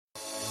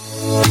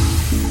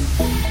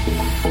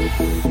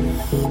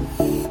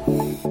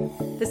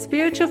The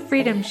Spiritual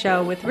Freedom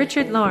Show with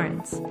Richard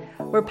Lawrence,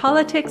 where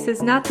politics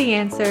is not the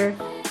answer,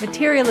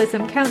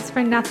 materialism counts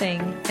for nothing,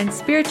 and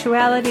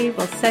spirituality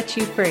will set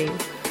you free.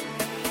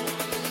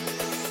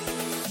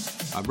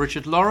 I'm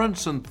Richard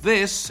Lawrence, and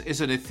this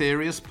is an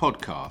Aetherius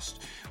podcast.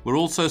 We're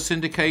also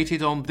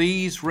syndicated on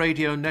these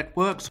radio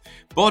networks: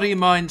 Body,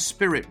 Mind,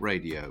 Spirit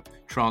Radio,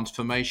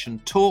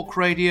 Transformation Talk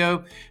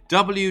Radio,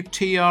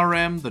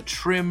 WTRM, the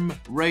Trim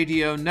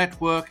Radio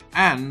Network,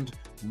 and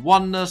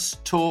Oneness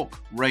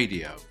Talk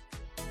Radio.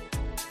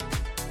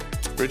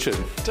 Richard.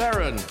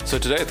 Darren. So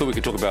today I thought we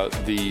could talk about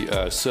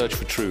the search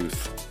for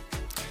truth.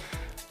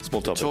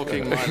 Small topic.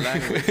 Talking my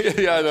language.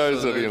 Yeah, I know,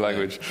 it's talking your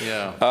language.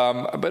 Yeah.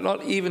 But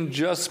not even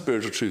just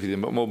spiritual truth,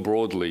 but more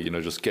broadly,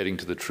 just getting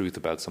to the truth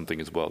about something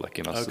as well, like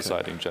in our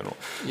society in general.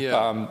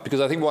 Yeah.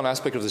 Because I think one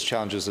aspect of this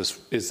challenge is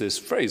this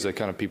phrase that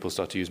kind of people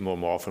start to use more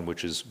and more often,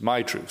 which is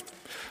my truth.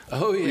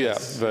 Oh,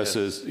 yes. Yeah,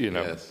 versus,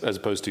 yes. as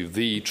opposed to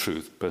the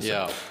truth per se.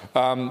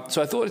 Yeah.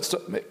 So I thought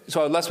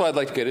so that's what I'd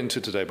like to get into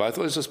today, but I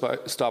thought let's just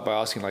start by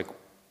asking, like,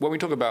 when we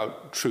talk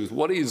about truth,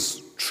 what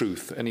is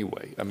truth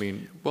anyway? I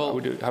mean,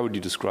 how would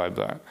you describe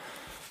that?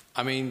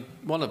 I mean,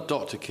 one of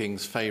Dr.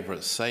 King's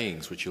favourite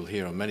sayings, which you'll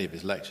hear on many of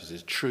his lectures,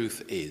 is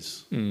truth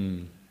is.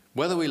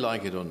 Whether we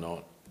like it or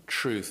not,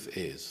 truth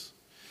is.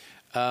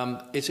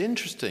 It's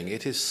interesting.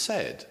 It is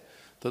said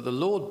that the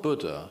Lord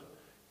Buddha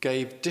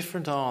gave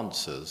different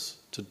answers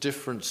to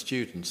different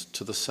students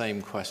to the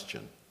same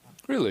question.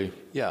 Really?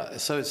 Yeah,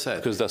 so it's said.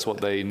 Because that's what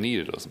they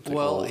needed or something?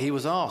 Well, he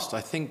was asked, I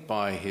think,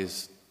 by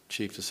his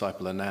chief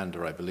disciple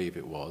Ananda, I believe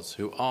it was,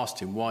 who asked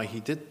him why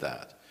he did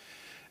that.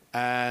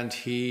 And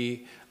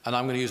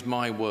I'm going to use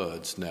my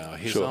words now,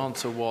 his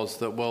answer was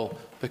that, well,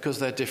 because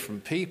they're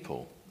different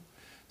people.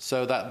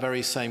 So that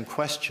very same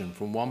question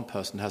from one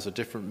person has a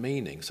different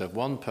meaning. So if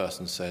one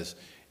person says,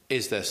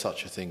 is there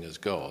such a thing as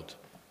God?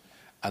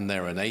 And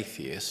they're an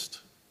atheist,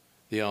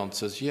 the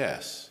answer is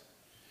yes.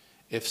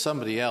 If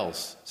somebody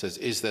else says,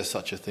 is there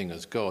such a thing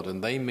as God?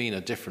 And they mean a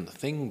different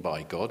thing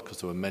by God, because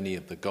there were many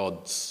of the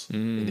gods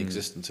in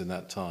existence in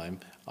that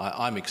time.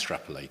 I'm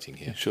extrapolating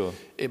here. Sure.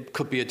 It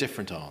could be a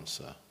different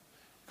answer,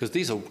 because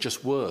these are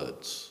just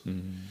words.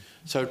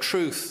 So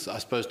truth, I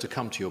suppose, to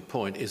come to your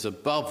point, is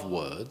above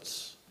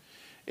words.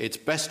 It's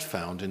best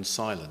found in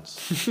silence.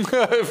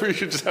 We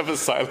should just have a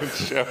silent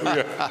show.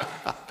 Yeah.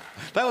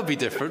 That would be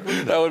different,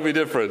 wouldn't it? That would be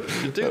different. You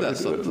should do that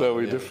sometime. That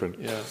would be different.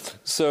 Yeah.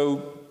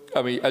 So,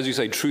 I mean, as you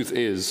say, truth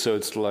is, so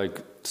it's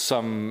like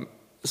some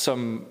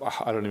science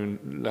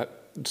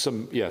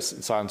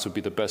would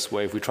be the best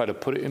way if we try to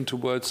put it into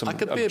words. I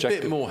could be a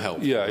bit more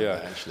helpful.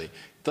 Yeah. Actually.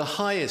 The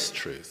highest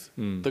truth,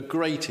 the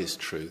greatest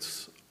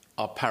truths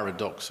are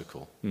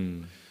paradoxical.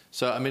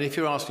 So, I mean, if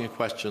you're asking a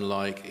question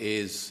like,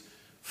 is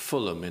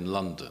Fulham in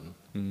London?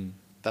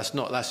 That's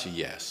a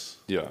yes.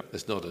 Yeah.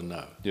 It's not a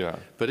no. Yeah.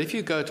 But if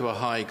you go to a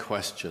high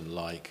question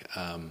like,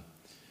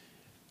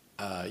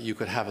 you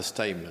could have a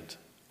statement,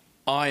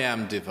 I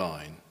am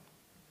divine.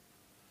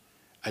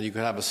 And you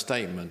could have a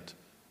statement,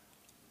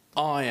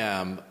 I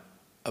am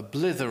a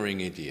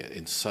blithering idiot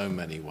in so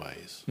many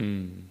ways.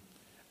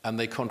 And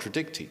they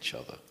contradict each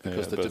other,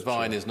 because the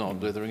divine is not a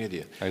blithering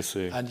idiot. I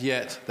see. And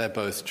yet they're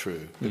both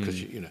true,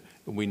 because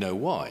we know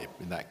why.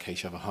 In that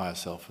case, you have a higher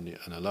self and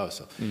a lower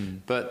self.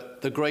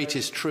 But the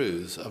greatest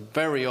truths are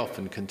very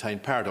often contain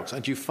paradox,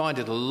 and you find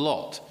it a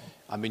lot.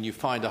 I mean, you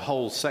find a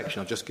whole section.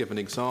 I'll just give an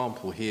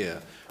example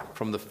here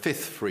from the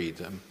fifth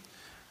freedom,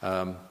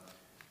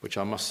 which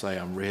I must say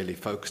I'm really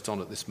focused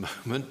on at this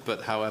moment,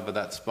 but however,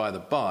 that's by the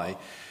by.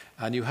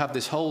 And you have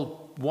this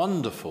whole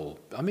wonderful,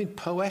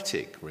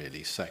 poetic,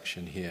 really,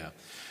 section here.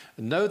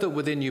 Know that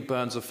within you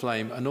burns a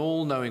flame, an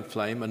all-knowing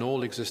flame, an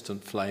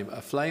all-existent flame,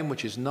 a flame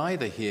which is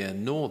neither here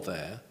nor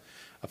there,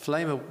 a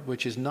flame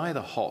which is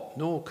neither hot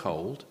nor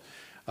cold,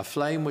 a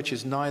flame which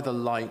is neither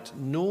light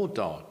nor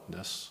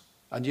darkness,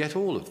 and yet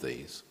all of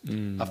these.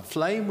 A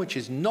flame which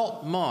is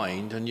not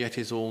mind, and yet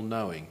is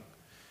all-knowing.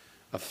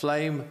 A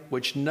flame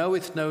which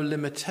knoweth no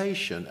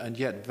limitation and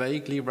yet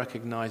vaguely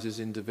recognizes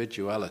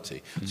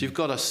individuality. So you've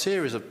got a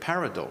series of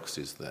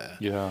paradoxes there.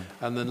 Yeah.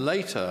 And then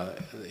later,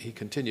 he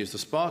continues, the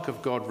spark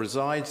of God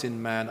resides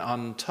in man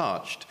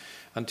untouched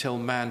until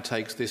man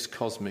takes this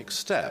cosmic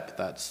step.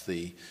 That's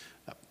the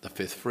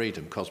fifth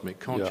freedom, cosmic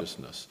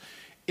consciousness.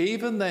 Yeah.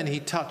 Even then he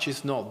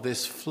touches not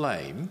this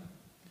flame,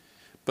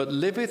 but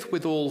liveth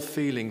with all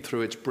feeling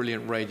through its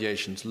brilliant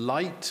radiations,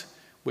 light,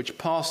 which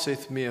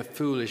passeth mere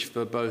foolish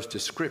verbose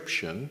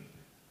description,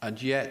 and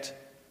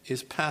yet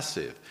is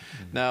passive.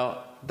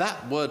 Now,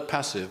 that word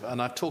passive, and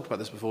I've talked about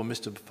this before,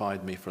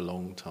 mystified me for a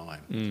long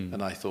time.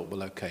 And I thought,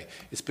 well, okay,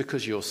 it's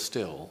because you're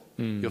still.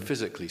 You're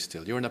physically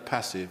still. You're in a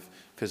passive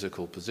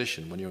physical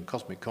position. When you're in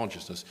cosmic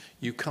consciousness,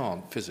 you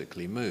can't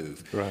physically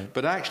move. Right.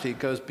 But actually, it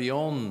goes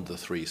beyond the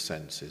three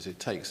senses. It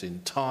takes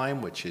in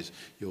time, which is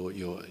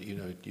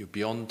you're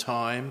beyond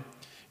time.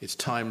 It's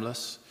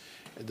timeless.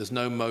 There's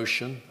no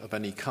motion of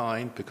any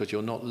kind because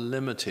you're not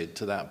limited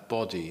to that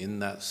body in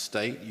that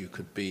state. You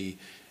could be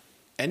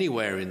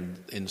anywhere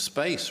in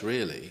space,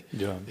 really,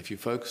 if you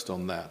focused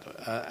on that.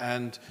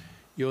 And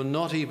you're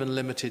not even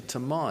limited to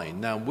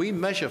mind. Now, we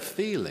measure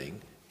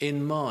feeling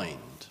in mind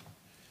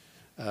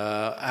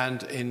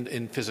and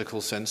in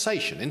physical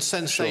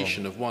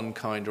sensation, of one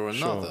kind or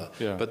another.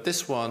 Sure, yeah. But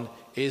this one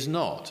is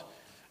not.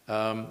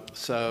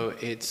 So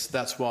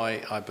that's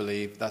why I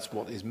believe that's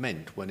what is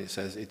meant when it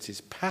says it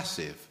is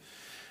passive.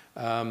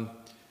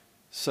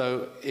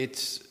 So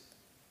it's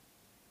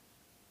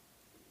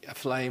a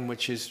flame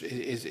which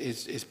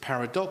is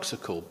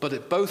paradoxical,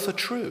 but both are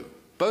true.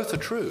 Both are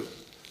true.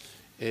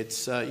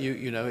 It's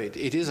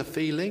it is a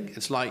feeling.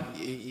 It's like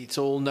it's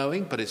all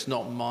knowing, but it's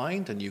not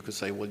mind. And you could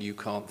say, well, you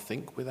can't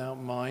think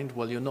without mind.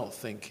 Well, you're not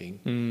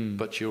thinking,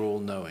 but you're all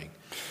knowing.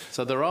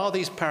 So there are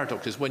these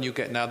paradoxes when you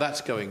get, now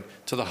that's going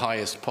to the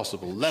highest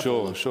possible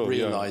level of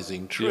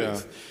realizing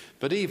truth. Yeah.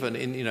 But even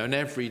in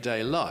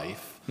everyday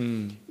life,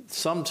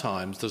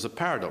 sometimes there's a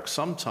paradox.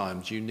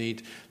 Sometimes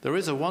there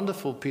is a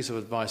wonderful piece of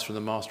advice from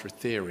the master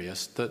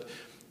Aetherius that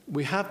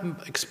we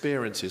have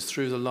experiences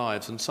through the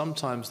lives, and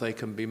sometimes they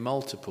can be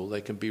multiple, they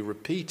can be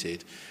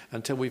repeated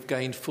until we've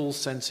gained full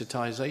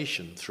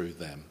sensitization through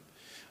them.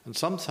 And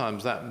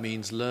sometimes that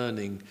means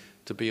learning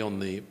to be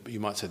on you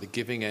might say, the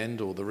giving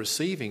end or the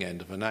receiving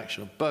end of an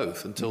action, or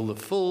both, until the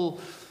full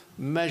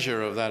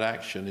measure of that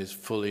action is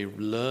fully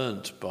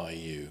learnt by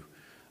you,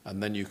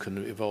 and then you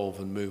can evolve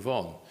and move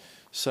on.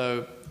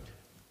 So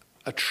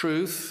a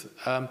truth,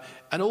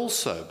 and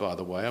also, by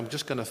the way, I'm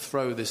just going to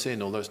throw this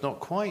in, although it's not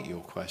quite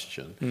your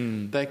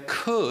question, there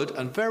could,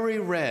 and very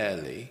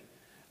rarely,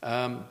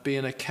 be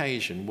an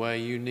occasion where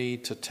you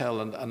need to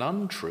tell an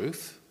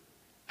untruth,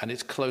 and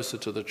it's closer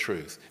to the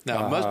truth.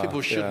 Now, most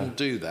people shouldn't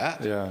do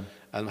that,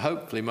 and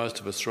hopefully most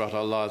of us throughout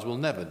our lives will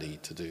never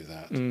need to do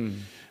that.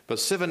 But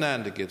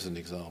Sivananda gives an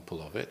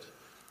example of it,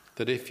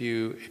 that if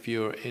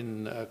you're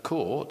in a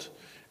court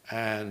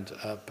and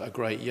a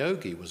great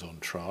yogi was on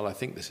trial, I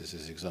think this is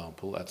his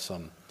example, at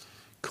some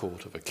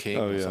court of a king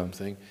or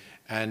something,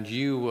 and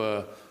you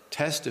were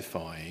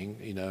testifying,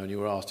 and you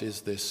were asked,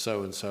 is this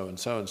so-and-so and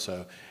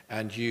so-and-so,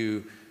 and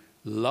you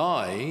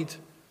lied,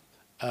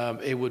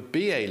 it would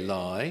be a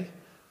lie,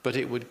 but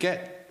it would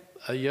get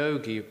a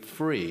yogi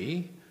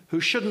free who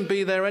shouldn't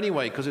be there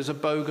anyway because it's a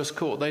bogus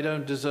court. They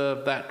don't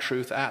deserve that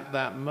truth at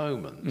that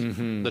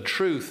moment. The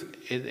truth,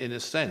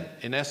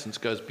 in essence,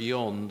 goes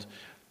beyond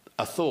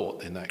a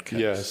thought in that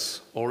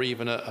case, or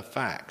even a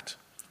fact.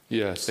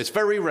 Yes. It's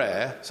very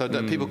rare, so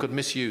that people could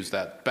misuse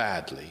that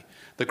badly.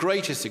 The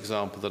greatest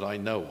example that I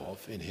know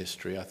of in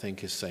history, I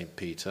think, is St.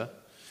 Peter.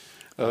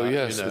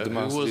 With the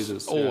Master who was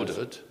Jesus,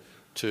 ordered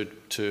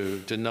to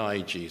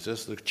deny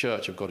Jesus. The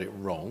church have got it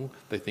wrong.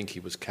 They think he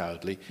was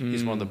cowardly.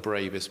 He's one of the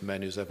bravest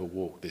men who's ever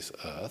walked this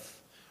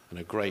earth, and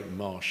a great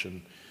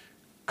Martian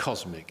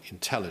cosmic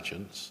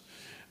intelligence.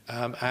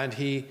 And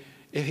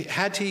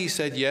had he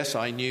said, yes,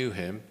 I knew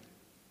him,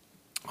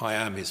 I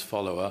am his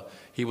follower,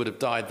 he would have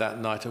died that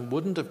night and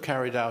wouldn't have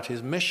carried out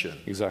his mission.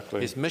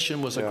 Exactly. His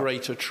mission was a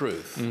greater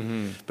truth.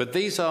 But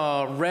these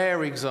are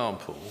rare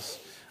examples.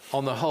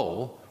 On the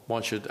whole,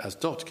 one should, as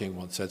Dr. King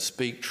once said,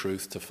 speak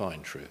truth to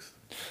find truth.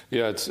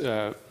 Yeah,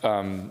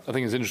 I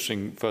think it's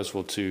interesting, first of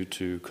all,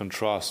 to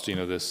contrast,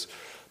 this,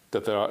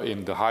 that there are,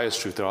 in the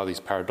highest truth, there are these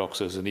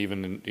paradoxes, and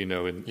even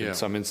in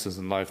some instances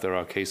in life, there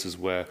are cases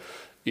where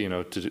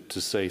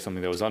to say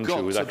something that was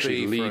untrue would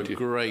actually lead for a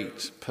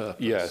great purpose.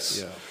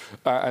 Yes,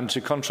 and to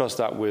contrast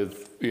that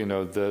with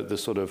the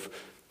sort of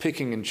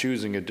picking and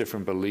choosing of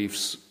different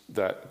beliefs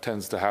that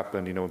tends to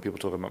happen. When people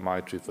talk about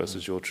my truth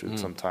versus your truth,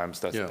 sometimes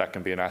that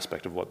can be an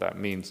aspect of what that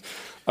means.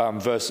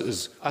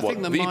 Versus I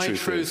think the my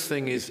truth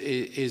thing is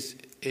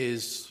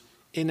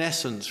in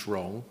essence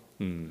wrong,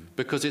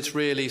 because it's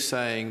really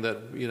saying that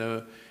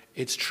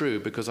it's true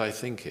because I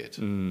think it,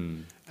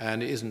 and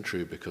it isn't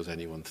true because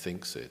anyone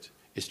thinks it.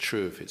 It's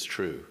true if it's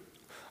true.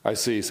 I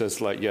see. So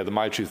it's like, the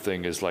my truth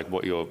thing is like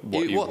what you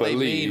believe. What they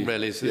mean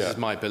really is this is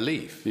my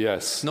belief.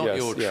 Yes. It's not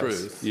your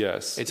truth.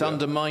 Yes. It's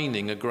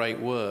undermining a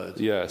great word.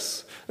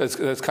 Yes. That's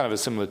kind of a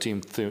similar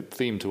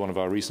theme to one of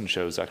our recent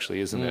shows, actually,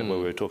 isn't it? Where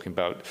we were talking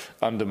about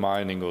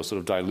undermining or sort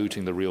of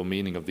diluting the real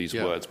meaning of these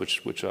words,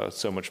 which are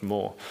so much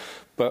more.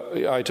 But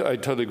I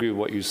totally agree with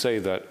what you say,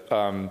 that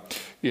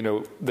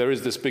there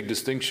is this big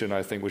distinction,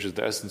 I think, which is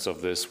the essence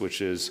of this,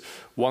 which is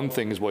one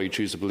thing is what you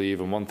choose to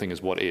believe and one thing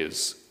is what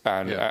is.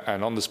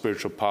 And on the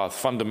spiritual path,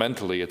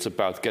 fundamentally, it's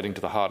about getting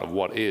to the heart of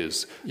what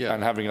is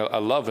and having a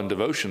love and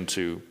devotion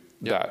to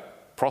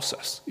that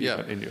process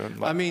in your own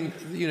life. I mean,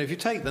 if you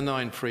take the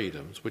 9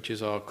 freedoms, which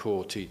is our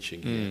core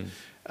teaching here,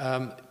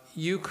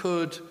 you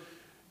could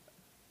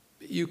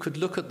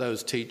look at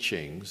those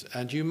teachings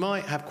and you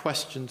might have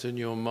questions in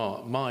your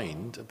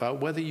mind about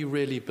whether you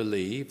really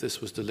believe this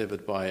was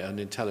delivered by an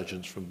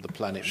intelligence from the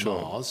planet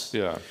Mars.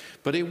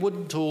 But it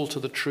wouldn't alter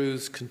the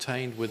truths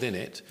contained within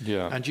it.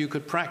 And you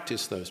could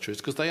practice those truths,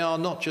 because they are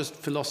not just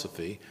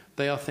philosophy,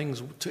 they are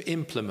things to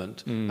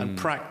implement and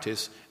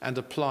practice and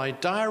apply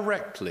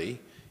directly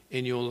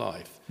in your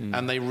life.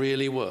 And they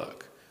really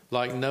work,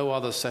 like no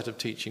other set of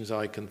teachings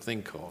I can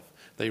think of.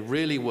 They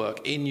really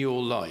work in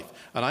your life.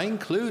 And I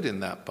include in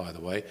that, by the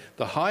way,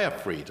 the higher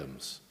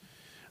freedoms.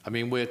 I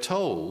mean, we're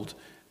told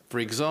for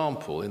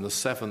example, in the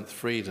seventh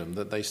freedom,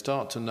 that they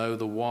start to know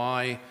the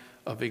why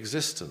of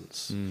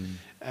existence.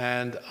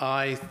 And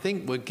I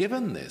think we're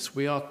given this.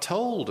 We are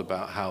told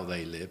about how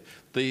they live,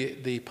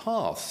 the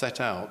path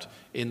set out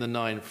in the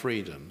 9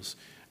 freedoms,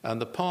 and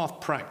the path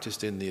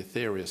practiced in the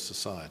Aetherius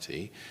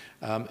Society.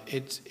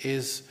 It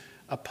is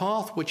a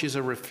path which is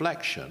a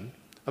reflection,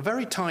 a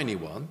very tiny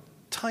one,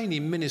 tiny,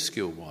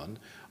 minuscule one,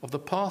 of the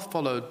path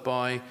followed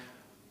by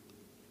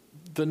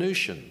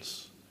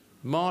Venusians,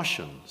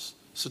 Martians,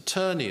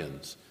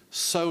 Saturnians,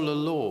 solar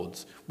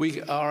lords.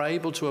 We are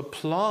able to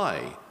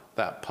apply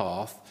that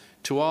path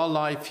to our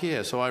life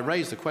here. So I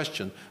raise the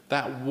question,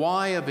 that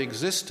why of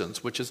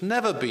existence, which has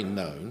never been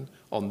known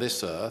on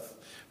this earth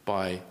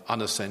by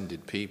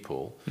unascended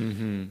people,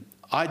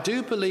 I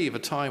do believe a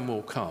time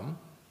will come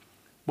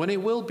when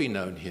it will be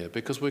known here,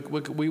 because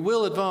we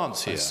will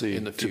advance here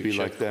in the future. To be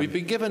like them. We've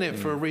been given it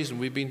for a reason.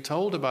 We've been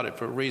told about it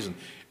for a reason.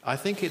 I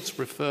think it's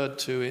referred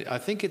to, I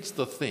think it's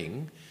the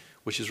thing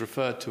which is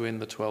referred to in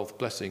the 12th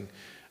blessing,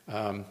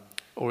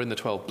 or in the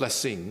 12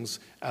 blessings,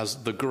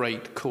 as the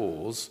great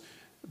cause,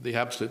 the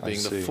absolute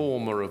being the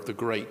former of the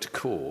great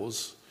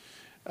cause.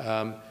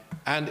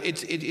 And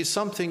it is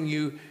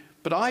something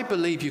but I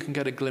believe you can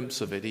get a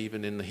glimpse of it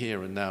even in the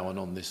here and now and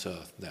on this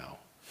earth now.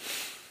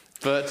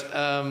 But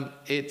I'm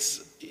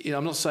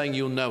not saying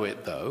you'll know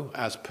it, though,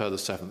 as per the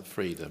seventh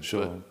freedom.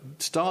 Sure.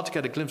 But start to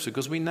get a glimpse of it,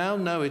 because we now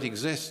know it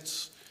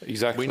exists.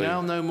 Exactly. We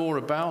now know more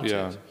about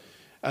it.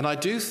 And I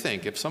do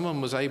think if someone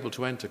was able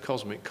to enter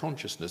cosmic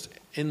consciousness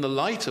in the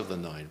light of the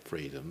 9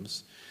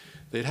 freedoms,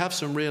 they'd have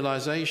some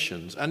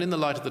realizations, and in the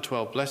light of the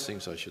 12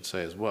 blessings, I should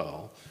say as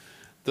well,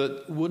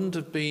 that wouldn't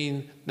have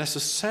been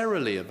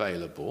necessarily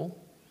available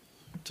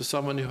to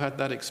someone who had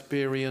that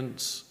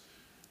experience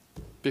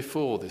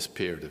before this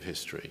period of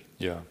history.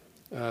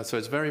 So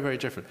it's very, very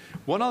different.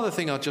 One other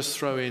thing I'll just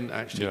throw in,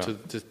 actually, to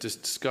this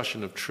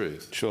discussion of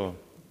truth. Sure.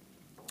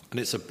 And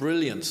it's a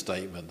brilliant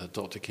statement that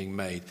Dr. King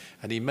made,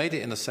 and he made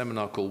it in a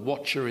seminar called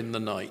Watcher in the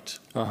Night,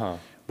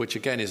 which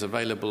again is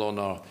available on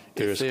our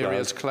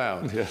Aetherius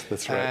Cloud. Yes,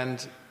 that's right.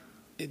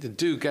 And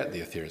do get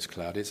the Aetherius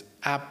Cloud. It's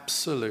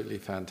absolutely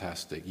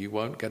fantastic. You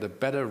won't get a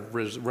better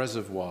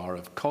reservoir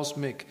of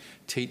cosmic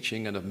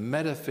teaching and of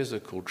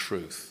metaphysical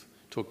truth,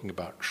 talking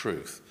about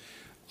truth,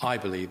 I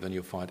believe, than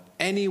you'll find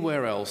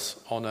anywhere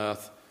else on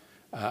earth.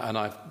 And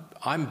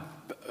I'm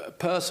a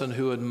person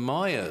who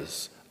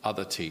admires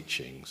other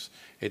teachings.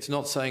 It's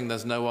not saying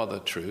there's no other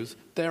truth.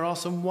 There are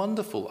some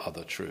wonderful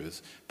other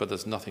truths, but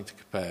there's nothing to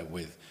compare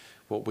with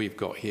what we've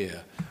got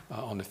here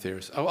on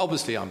Aetherius.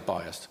 Obviously, I'm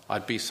biased.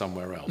 I'd be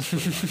somewhere else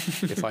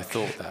if I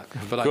thought that.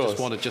 But I just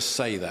want to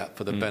say that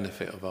for the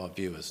benefit of our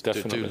viewers. Do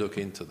look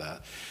into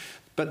that.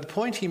 But the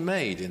point he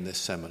made in this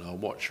seminar,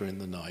 Watcher in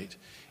the Night,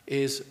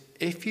 is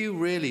if you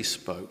really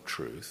spoke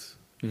truth,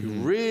 and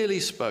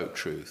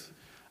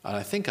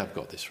I think I've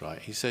got this right,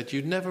 he said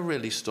you'd never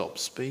really stop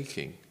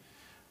speaking.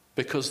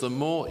 Because the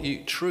more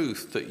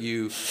truth that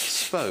you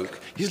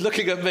spoke... He's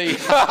looking at me.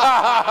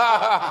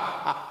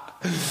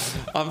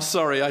 I'm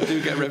sorry, I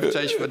do get a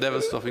reputation for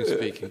never stopping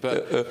speaking.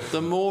 But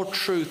the more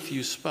truth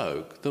you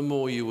spoke, the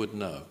more you would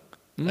know.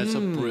 That's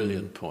a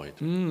brilliant point.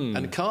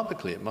 And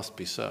karmically, it must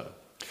be so.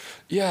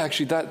 Yeah,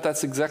 actually,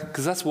 that's exactly,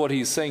 because that's what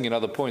he's saying in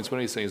other points when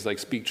he's saying, it's like,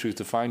 speak truth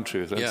to find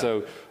truth. And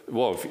so,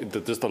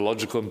 there's the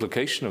logical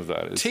implication of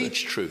that.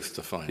 Teach truth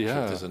to find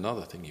truth is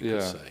another thing you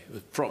could say.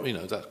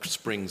 That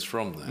springs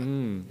from that.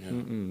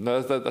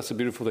 No, that's a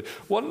beautiful thing.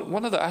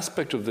 One other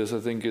aspect of this,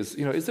 I think, is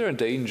there a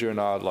danger in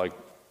our,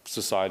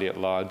 society at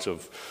large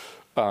of...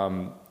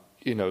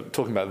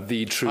 talking about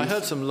the truth. I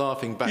heard some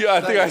laughing back. Yeah,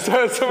 I think I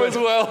heard some as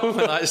well.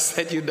 When I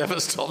said you never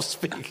stop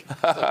speaking.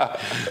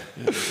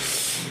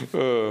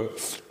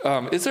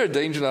 Is there a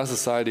danger in our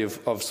society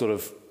of sort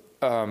of,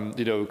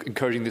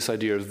 encouraging this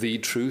idea of the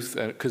truth?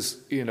 Because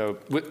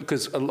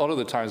a lot of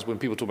the times when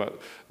people talk about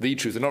the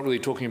truth, they're not really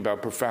talking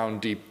about profound,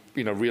 deep,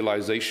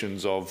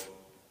 realizations of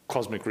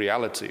cosmic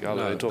reality.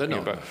 They're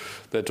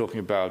talking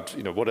about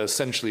what are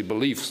essentially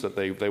beliefs that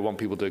they want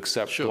people to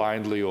accept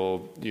blindly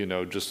or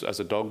just as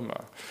a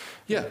dogma.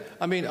 Yeah,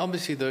 I mean,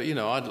 obviously,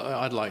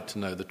 I'd like to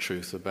know the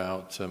truth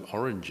about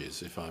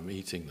oranges if I'm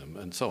eating them,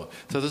 and so on.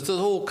 So there's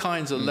all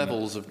kinds of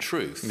levels of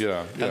truth.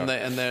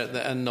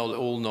 And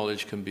all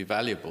knowledge can be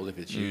valuable if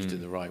it's used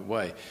in the right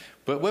way.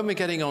 But when we're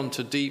getting on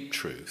to deep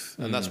truth,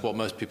 and that's what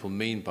most people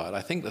mean by it,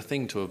 I think the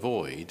thing to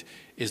avoid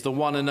is the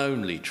one and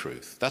only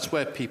truth. That's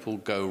where people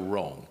go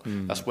wrong.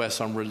 That's where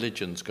some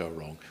religions go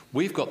wrong.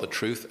 We've got the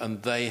truth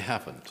and they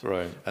haven't.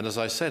 Right. And as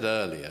I said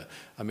earlier,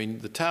 I mean,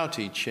 the Tao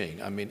Te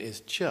Ching, is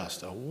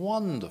just a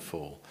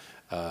wonderful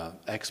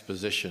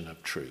exposition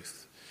of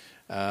truth.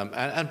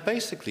 And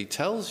basically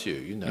tells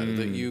you,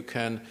 that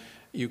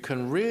you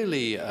can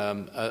really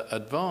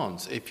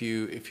advance if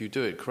you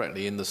do it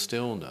correctly in the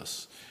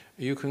stillness.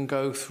 You can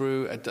go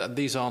through,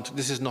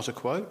 this is not a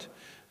quote,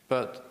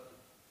 but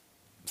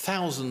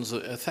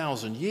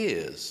 1,000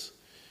 years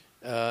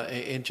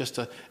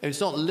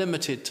It's not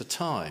limited to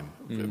time.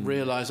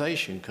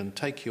 Realization can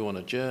take you on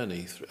a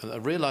journey. A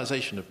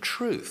realization of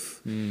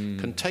truth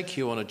can take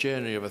you on a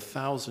journey of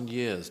 1,000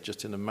 years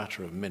just in a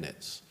matter of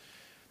minutes.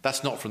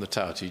 That's not from the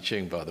Tao Te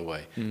Ching, by the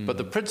way, but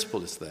the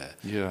principle is there.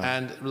 Yeah.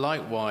 And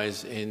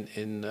likewise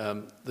in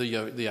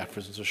the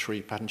aphorisms of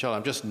Sri Patanjali,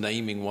 I'm just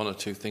naming one or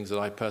two things that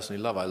I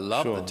personally love. I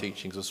love the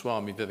teachings of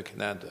Swami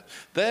Vivekananda.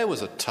 There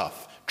was a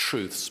tough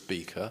truth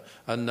speaker,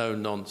 a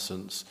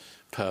no-nonsense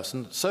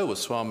person. So was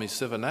Swami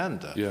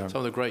Sivananda. Yeah. Some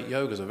of the great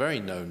yogas are very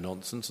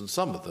no-nonsense, and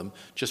some of them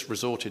just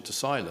resorted to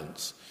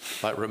silence.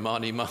 Like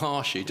Ramani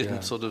Maharshi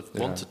didn't sort of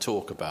want to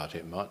talk about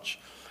it much.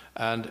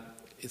 And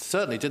it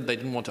certainly they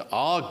didn't want to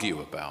argue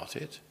about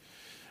it,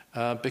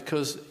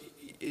 because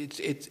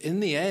it's in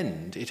the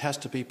end, it has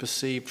to be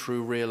perceived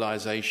through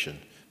realization.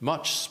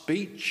 Much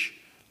speech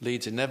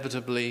leads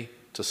inevitably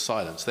to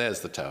silence.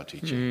 There's the Tao Te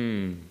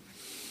Ching.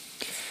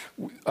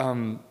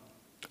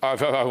 I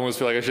almost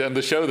feel like I should end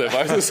the show there,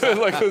 but I just feel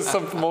like there's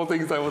some more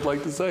things I would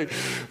like to say.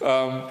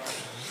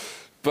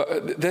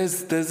 But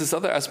there's this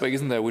other aspect,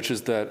 isn't there, which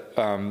is that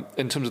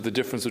in terms of the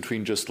difference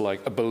between just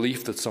like a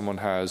belief that someone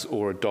has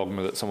or a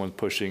dogma that someone's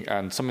pushing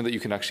and something that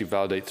you can actually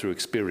validate through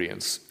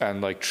experience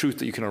and like truth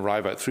that you can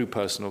arrive at through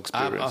personal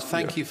experience.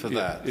 Thank you for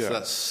that. Yeah. So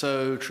that's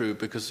so true,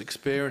 because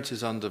experience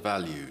is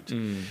undervalued.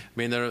 I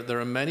mean, there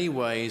are many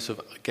ways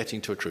of getting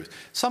to a truth.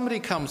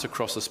 Somebody comes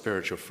across a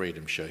Spiritual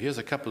Freedom show. Here's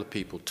a couple of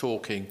people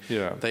talking.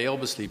 Yeah. They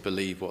obviously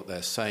believe what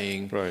they're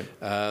saying. Right.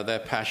 They're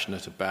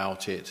passionate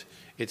about it.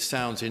 It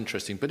sounds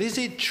interesting, but is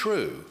it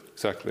true?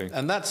 Exactly.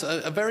 And that's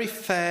a very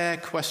fair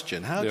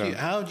question.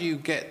 How do you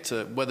get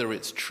to whether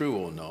it's true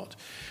or not?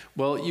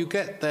 Well, you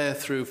get there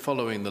through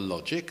following the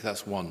logic.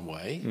 That's one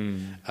way.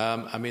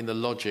 I mean, the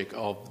logic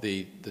of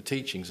the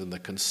teachings and the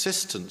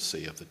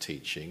consistency of the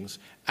teachings,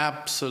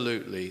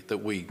 absolutely, that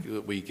we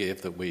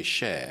give, that we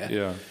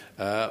share,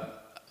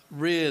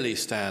 really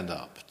stand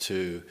up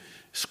to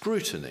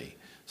scrutiny.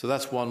 So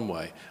that's one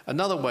way.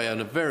 Another way,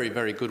 and a very,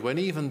 very good way, an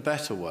even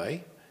better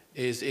way,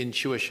 is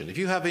intuition. If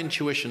you have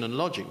intuition and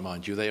logic,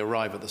 mind you, they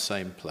arrive at the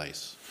same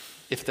place,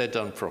 if they're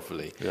done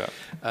properly.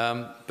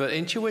 But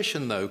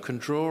intuition, though, can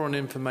draw on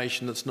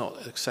information that's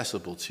not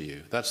accessible to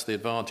you. That's the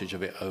advantage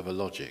of it over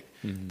logic.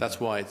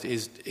 That's why it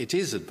is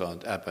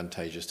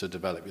advantageous to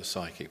develop your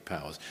psychic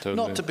powers. Totally.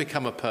 Not to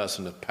become a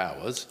person of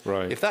powers.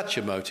 Right. If that's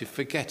your motive,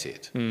 forget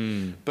it.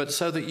 But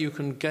so that you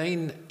can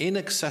gain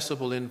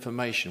inaccessible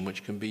information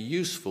which can be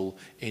useful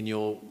in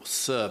your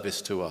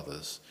service to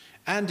others.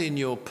 And in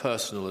your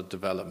personal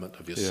development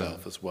of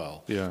yourself as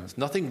well. There's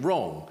nothing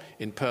wrong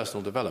in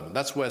personal development.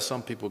 That's where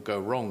some people go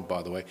wrong,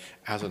 by the way,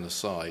 as an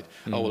aside.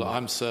 Oh, well,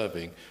 I'm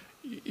serving.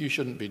 You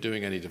shouldn't be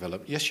doing any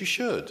development. Yes, you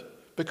should,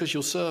 because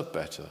you'll serve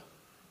better.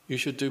 You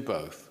should do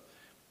both.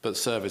 But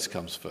service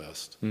comes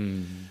first.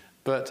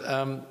 But,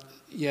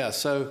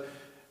 so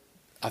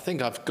I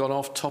think I've gone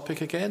off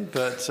topic again,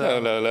 but...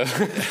 No.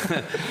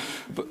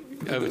 But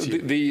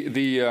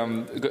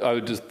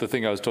the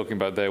thing I was talking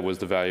about there was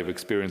the value of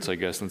experience, I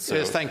guess. And so,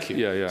 yes, thank you.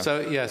 Yeah.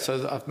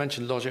 So I've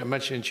mentioned logic, I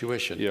mentioned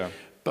intuition. Yeah.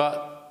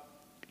 But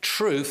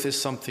truth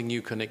is something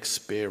you can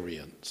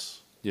experience.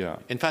 Yeah.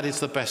 In fact,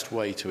 it's the best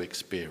way to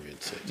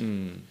experience it.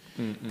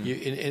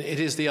 It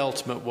is the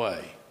ultimate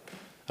way.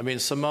 I mean,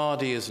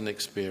 samadhi is an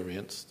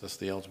experience. That's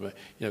the ultimate.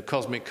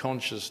 Cosmic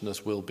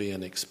consciousness will be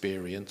an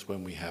experience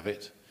when we have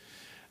it.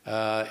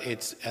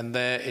 It's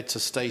a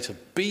state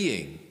of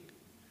being.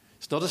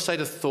 It's not a state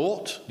of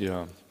thought,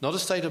 not a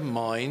state of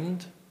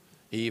mind,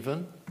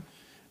 even.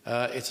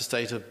 It's a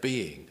state of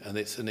being, and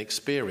it's an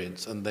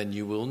experience, and then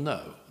you will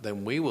know.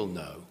 Then we will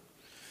know.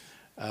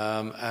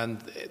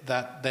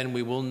 Then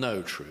we will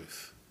know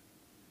truth.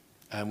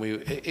 And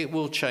it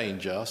will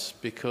change us,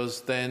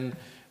 because then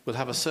we'll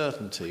have a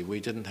certainty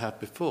we didn't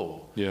have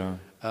before.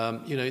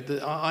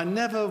 I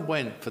never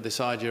went for this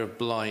idea of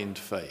blind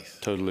faith.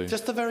 Totally.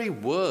 Just the very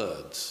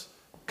words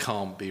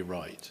can't be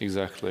right.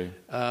 Exactly.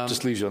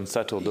 Just leaves you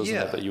unsettled, doesn't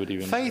it? That you would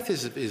even... Faith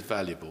is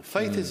valuable.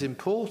 Faith is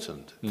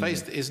important.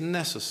 Faith is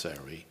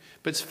necessary.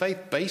 But it's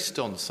faith based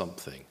on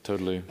something.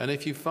 Totally. And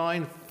if you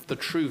find the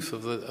truth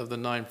of the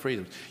nine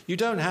freedoms, you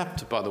don't have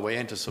to, by the way,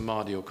 enter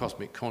samadhi or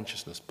cosmic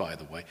consciousness, by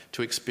the way,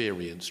 to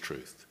experience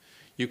truth.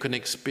 You can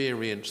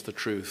experience the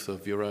truth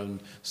of your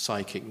own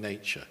psychic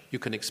nature. You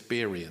can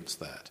experience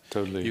that.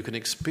 Totally. You can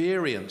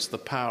experience the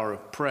power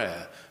of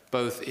prayer,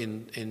 both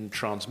in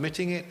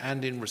transmitting it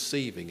and in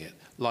receiving it,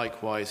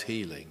 likewise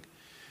healing.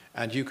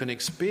 And you can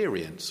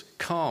experience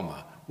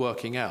karma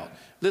working out.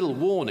 Little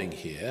warning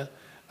here,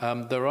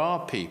 there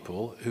are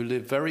people who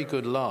live very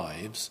good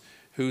lives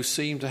who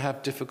seem to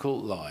have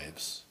difficult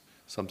lives.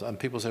 Sometimes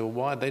people say, well,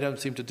 why? They don't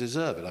seem to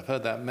deserve it. I've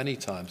heard that many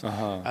times.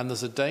 And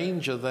there's a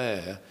danger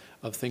there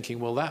of thinking,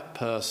 well, that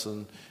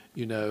person,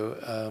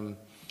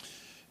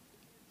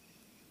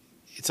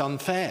 it's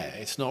unfair,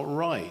 it's not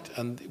right.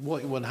 And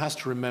what one has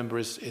to remember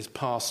is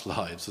past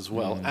lives as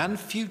well, and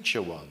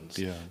future ones.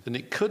 And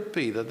it could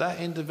be that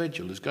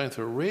individual is going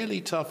through a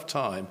really tough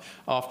time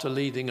after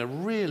leading a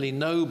really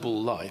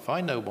noble life.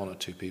 I know one or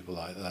two people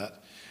like that.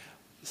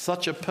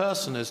 such a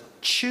person is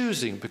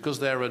choosing, because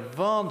they're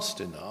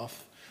advanced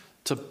enough,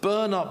 to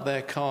burn up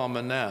their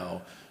karma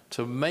now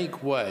to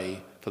make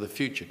way for the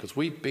future. Because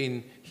we've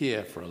been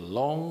here for a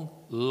long,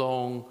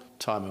 long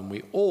time, and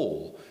we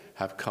all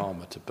have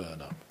karma to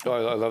burn up. Oh,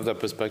 I love that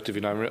perspective.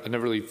 I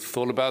never really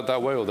thought about it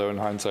that way, although in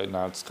hindsight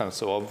now it's kind of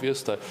so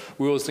obvious that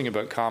we always think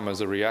about karma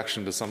as a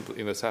reaction to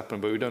something that's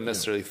happened, but we don't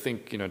necessarily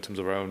think, in terms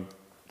of our own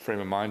frame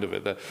of mind of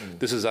it, that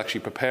this is actually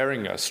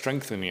preparing us,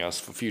 strengthening us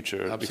for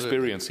future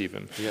experience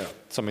even. Yeah.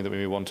 Something that we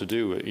may want to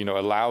do,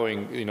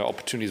 allowing,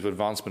 opportunities of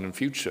advancement in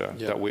future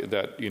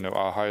that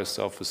our higher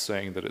self is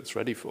saying that it's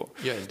ready for.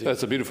 Yeah, indeed.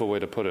 That's a beautiful way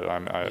to put it.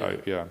 One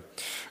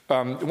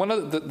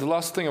of the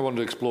last thing I wanted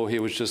to explore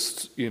here was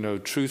just,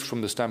 truth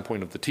from the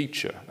standpoint of the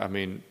teacher. I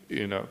mean,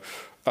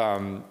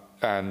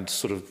 and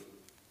sort of,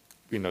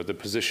 the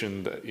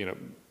position that,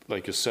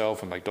 like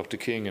yourself and like Dr.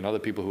 King and other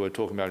people who are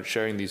talking about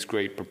sharing these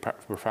great,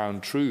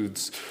 profound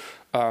truths.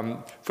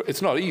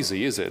 It's not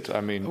easy, is it?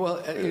 I mean... Well,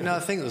 I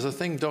think there's a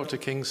thing Dr.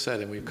 King said,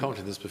 and we've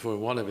commented this before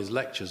in one of his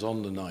lectures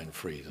on the 9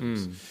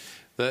 freedoms,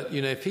 that,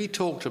 if he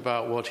talked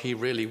about what he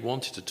really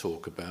wanted to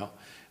talk about,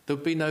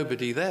 there'd be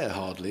nobody there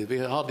hardly.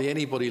 There'd be hardly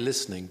anybody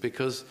listening,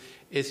 because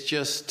it's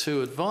just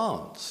too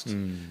advanced.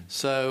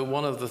 So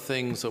one of the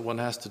things that one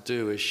has to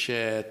do is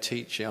share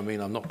teaching. I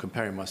mean, I'm not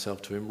comparing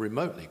myself to him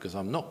remotely, because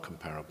I'm not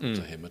comparable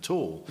to him at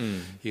all.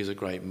 He's a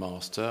great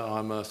master.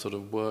 I'm a sort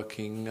of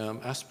working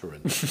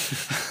aspirant.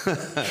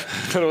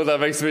 I don't know what that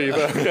makes me,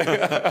 but...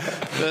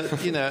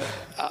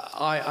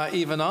 but,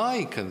 even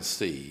I can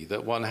see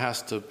that one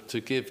has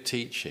to give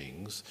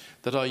teachings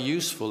that are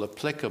useful,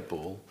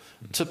 applicable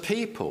to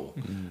people,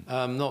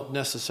 not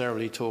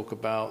necessarily talk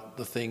about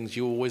the things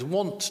you always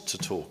want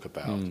to talk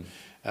about.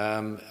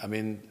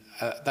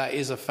 That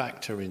is a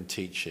factor in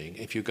teaching.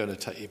 If you're going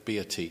to be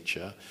a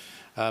teacher,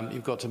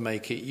 you've got to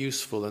make it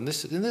useful. And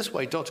in this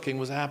way, Dr. King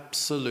was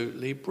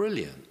absolutely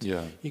brilliant.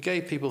 Yeah. He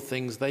gave people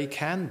things they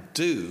can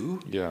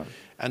do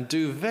and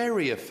do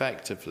very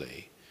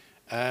effectively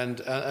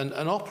and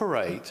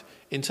operate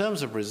in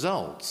terms of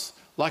results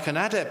like an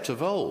adept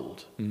of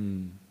old.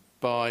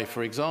 By,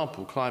 for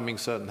example, climbing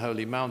certain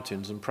holy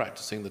mountains and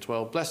practicing the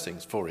 12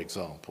 blessings, for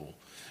example,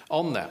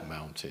 on that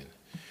mountain.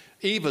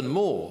 Even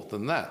more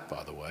than that,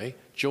 by the way,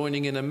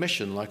 joining in a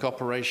mission like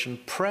Operation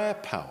Prayer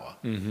Power,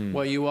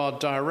 where you are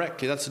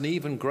directly, that's an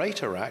even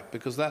greater act,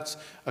 because that's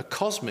a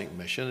cosmic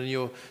mission and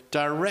you're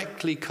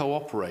directly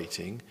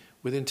cooperating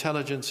with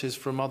intelligences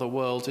from other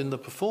worlds in the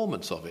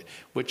performance of it,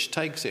 which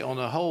takes it on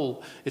a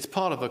whole, it's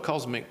part of a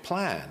cosmic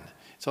plan.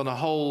 It's on a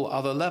whole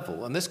other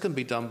level. And this can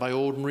be done by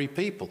ordinary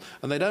people.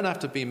 And they don't have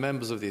to be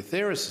members of the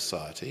Aetherius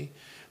Society.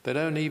 They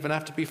don't even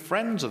have to be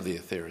friends of the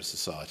Aetherius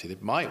Society. They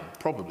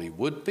probably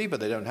would be,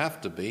 but they don't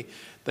have to be.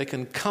 They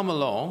can come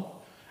along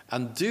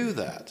and do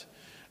that.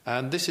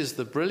 And this is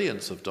the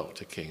brilliance of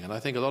Dr. King. And I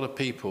think a lot of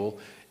people,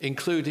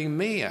 including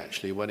me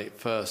actually, when it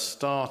first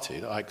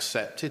started, I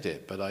accepted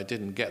it, but I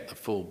didn't get the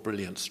full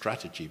brilliant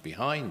strategy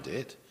behind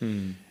it.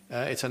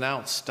 It's an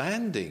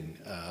outstanding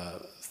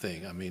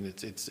thing. I mean,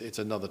 it's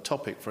another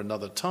topic for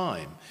another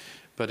time,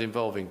 but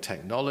involving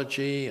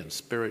technology and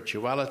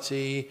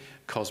spirituality,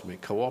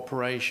 cosmic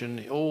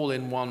cooperation, all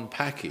in one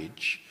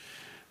package.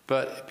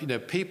 But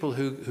people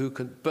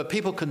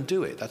people can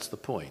do it. That's the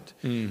point.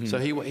 So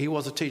he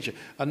was a teacher.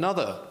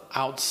 Another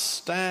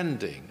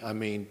outstanding,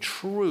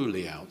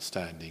 truly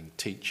outstanding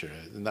teacher,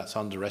 and that's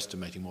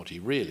underestimating what he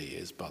really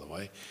is, by the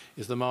way,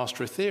 is the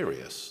Master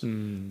Aetherius,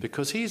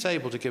 because he's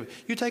able to give.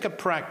 You take a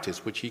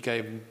practice which he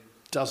gave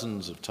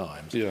dozens of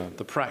times,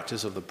 the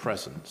practice of the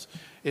presence.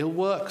 It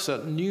works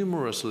at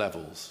numerous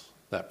levels,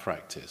 that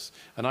practice.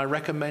 And I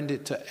recommend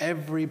it to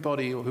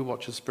everybody who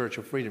watches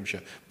Spiritual Freedom Show.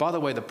 By the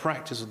way, the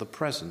practice of the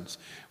presence,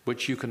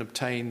 which you can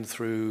obtain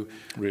through...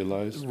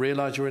 Realize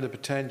your inner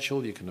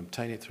potential. You can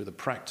obtain it through the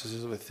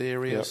practices of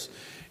Aetherius.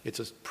 It's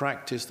a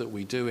practice that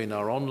we do in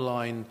our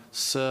online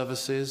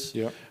services.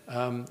 You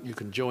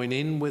can join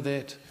in with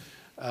it.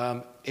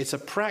 It's a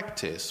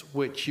practice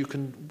which you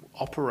can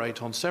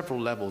operate on several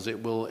levels.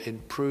 It will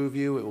improve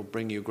you. It will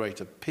bring you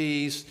greater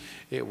peace.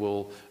 It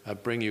will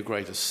bring you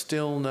greater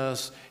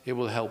stillness. It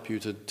will help you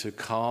to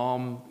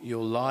calm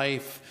your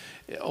life.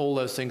 All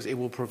those things. It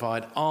will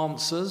provide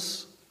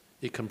answers.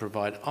 It can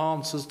provide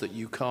answers that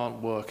you can't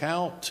work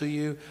out to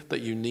you, that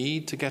you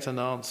need to get an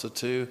answer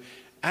to.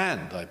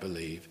 And I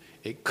believe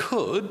it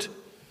could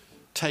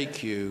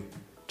take you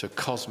to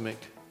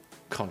cosmic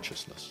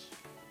consciousness.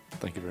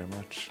 Thank you very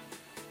much.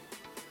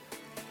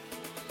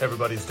 Hey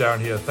everybody, it's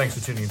Darren here. Thanks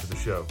for tuning into the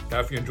show.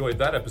 Now, if you enjoyed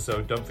that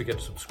episode, don't forget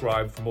to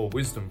subscribe for more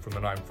wisdom from the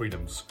 9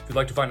 Freedoms. If you'd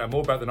like to find out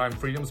more about the 9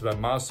 Freedoms, about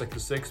Mars Sector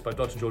 6 by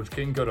Dr. George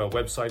King, go to our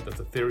website, that's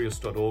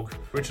aetherius.org.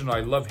 Richard and I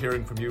love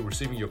hearing from you,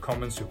 receiving your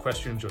comments, your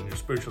questions on your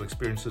spiritual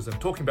experiences,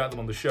 and talking about them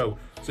on the show.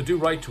 So do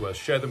write to us,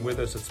 share them with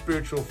us at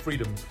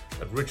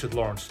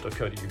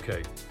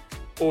spiritualfreedom@richardlawrence.co.uk.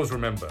 Always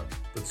remember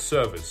that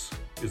service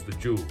is the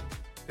jewel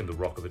in the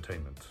rock of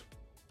attainment.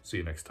 See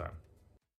you next time.